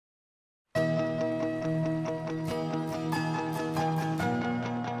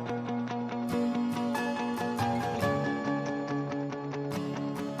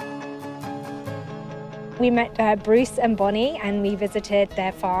We met Bruce and Bonnie and we visited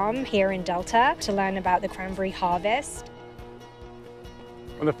their farm here in Delta to learn about the cranberry harvest.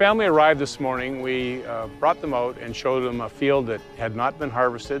 When the family arrived this morning, we brought them out and showed them a field that had not been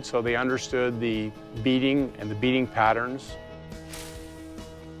harvested, so they understood the beating and the beating patterns.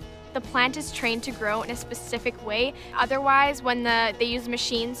 The plant is trained to grow in a specific way. Otherwise, when they use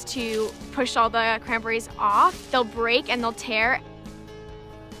machines to push all the cranberries off, they'll break and they'll tear.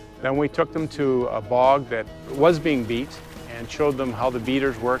 Then we took them to a bog that was being beat and showed them how the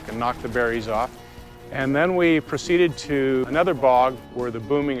beaters work and knock the berries off. And then we proceeded to another bog where the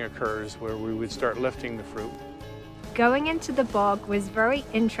booming occurs, where we would start lifting the fruit. Going into the bog was very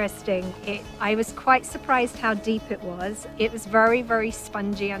interesting. I was quite surprised how deep it was. It was very, very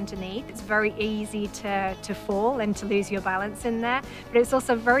spongy underneath. It's very easy to fall and to lose your balance in there. But it's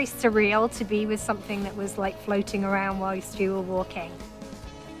also very surreal to be with something that was like floating around whilst you were walking.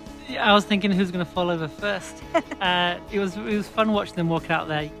 I was thinking who's going to fall over first. It was fun watching them walk out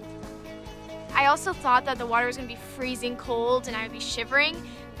there. I also thought that the water was going to be freezing cold and I would be shivering,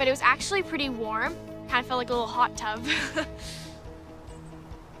 but it was actually pretty warm. Kind of felt like a little hot tub.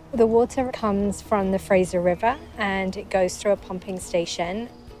 The water comes from the Fraser River and it goes through a pumping station.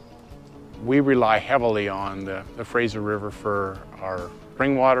 We rely heavily on the Fraser River for our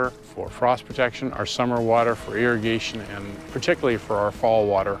spring water, for frost protection, our summer water for irrigation, and particularly for our fall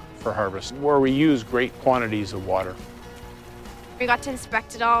water for harvest, where we use great quantities of water. We got to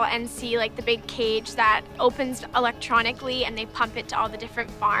inspect it all and see like the big cage that opens electronically and they pump it to all the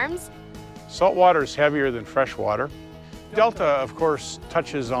different farms. Salt water is heavier than fresh water. Delta, of course,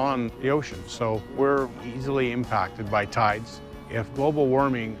 touches on the ocean, so we're easily impacted by tides. If global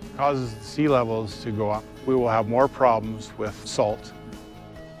warming causes the sea levels to go up, we will have more problems with salt.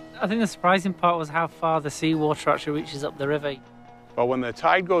 I think the surprising part was how far the seawater actually reaches up the river. But when the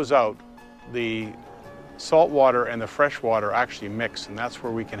tide goes out, the salt water and the fresh water actually mix, and that's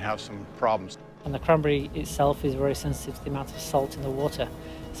where we can have some problems. And the cranberry itself is very sensitive to the amount of salt in the water.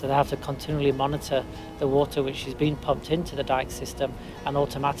 So they have to continually monitor the water which is being pumped into the dike system and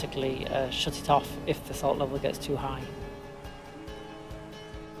automatically shut it off if the salt level gets too high.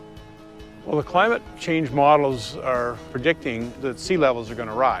 Well, the climate change models are predicting that sea levels are going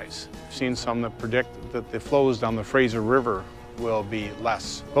to rise. We've seen some that predict that the flows down the Fraser River will be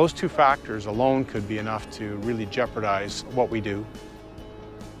less. Those two factors alone could be enough to really jeopardize what we do.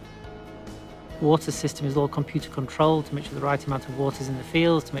 Water system is all computer controlled to make sure the right amount of water is in the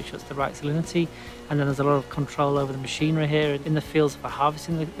fields, to make sure it's the right salinity, and then there's a lot of control over the machinery here in the fields for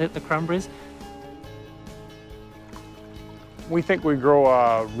harvesting the cranberries. We think we grow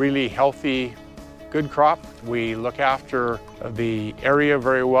a really healthy, good crop. We look after the area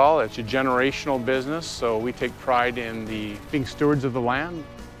very well. It's a generational business, so we take pride in being stewards of the land.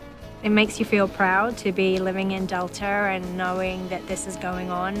 It makes you feel proud to be living in Delta and knowing that this is going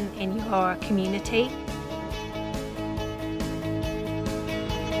on in your community.